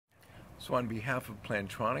So on behalf of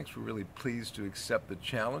Plantronics, we're really pleased to accept the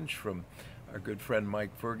challenge from our good friend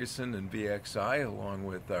Mike Ferguson and VXI, along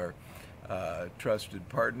with our trusted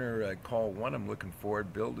partner, Call One. I'm looking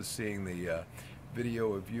forward, Bill, to seeing the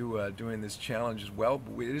video of you doing this challenge as well.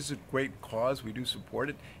 But it is a great cause. We do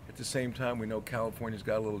support it. At the same time, we know California's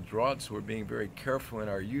got a little drought, so we're being very careful in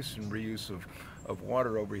our use and reuse of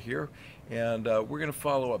water over here. And we're going to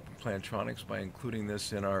follow up Plantronics by including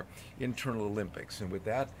this in our internal Olympics. And with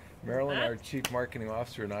that, Marilyn, our Chief Marketing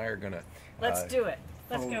Officer, and I are going to... Let's do it.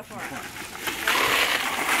 Let's go for it.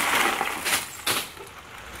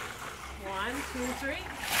 1, 2, 3.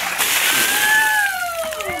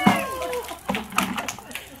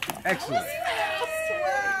 Excellent.